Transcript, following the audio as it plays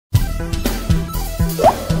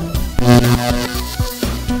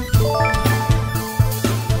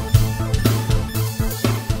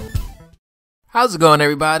How's it going,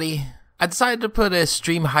 everybody? I decided to put a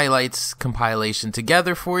stream highlights compilation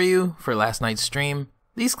together for you for last night's stream.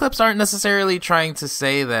 These clips aren't necessarily trying to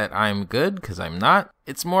say that I'm good, because I'm not.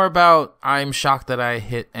 It's more about I'm shocked that I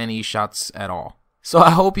hit any shots at all. So I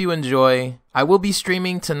hope you enjoy. I will be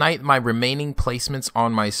streaming tonight my remaining placements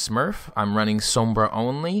on my Smurf. I'm running Sombra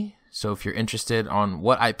only, so if you're interested on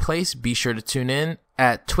what I place, be sure to tune in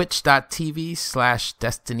at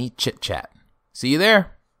twitch.tv/DestinyChitChat. See you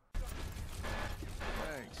there!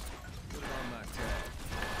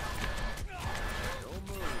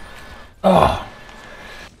 Oh.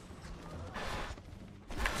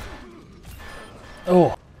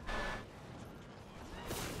 Oh.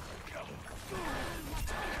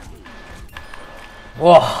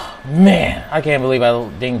 Whoa, man, I can't believe I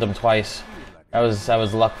dinged him twice. That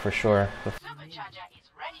was luck for sure.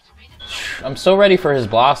 I'm so ready for his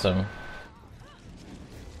Blossom.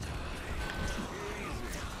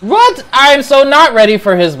 What? I'm so not ready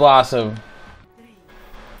for his Blossom.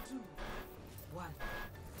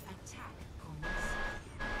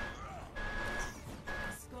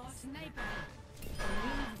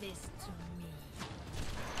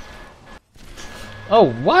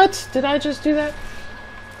 Oh, what? Did I just do that?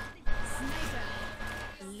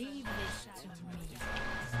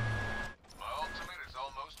 My ultimate is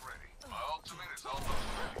almost ready. My ultimate is almost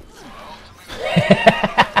ready. My ultimate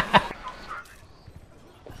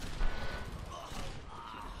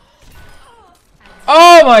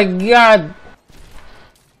Oh my god!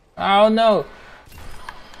 Oh no!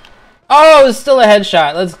 Oh, it's still a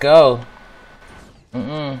headshot. Let's go.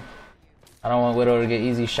 I don't want Widow to get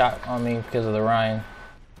easy shot on me because of the Rhine.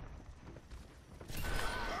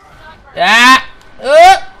 Ah!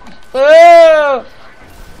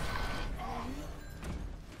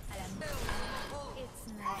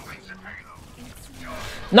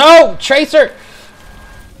 No! Tracer!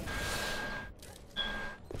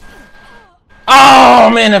 Oh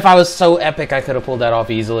man, if I was so epic, I could have pulled that off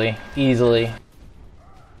easily. Easily.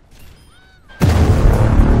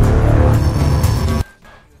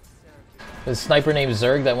 There's a sniper named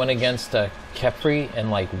Zerg that went against Kepri and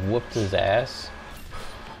like whooped his ass.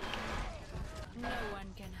 No one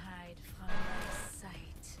can hide from my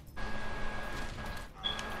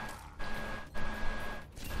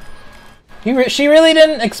sight. She really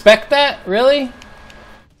didn't expect that? Really?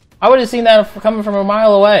 I would have seen that coming from a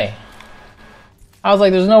mile away. I was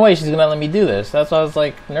like, there's no way she's gonna let me do this. That's why I was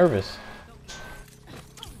like nervous.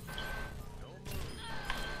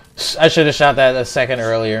 I should have shot that a second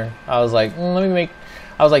earlier. I was like, let me make...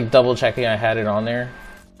 I was like double checking I had it on there,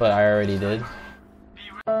 but I already did.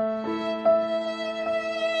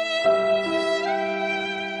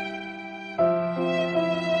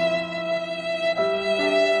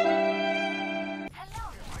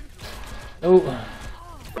 Oh.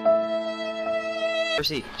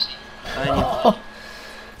 Proceed.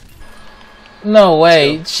 No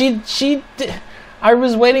way. She I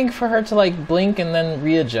was waiting for her to like blink and then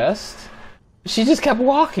readjust. She just kept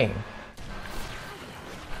walking.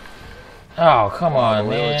 Oh, come on,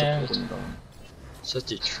 man.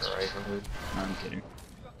 Such a tryhard. No, I'm kidding.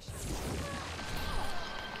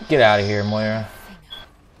 Get out of here, Moira.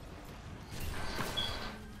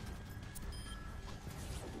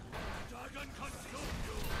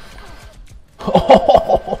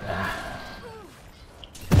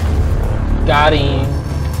 Got him.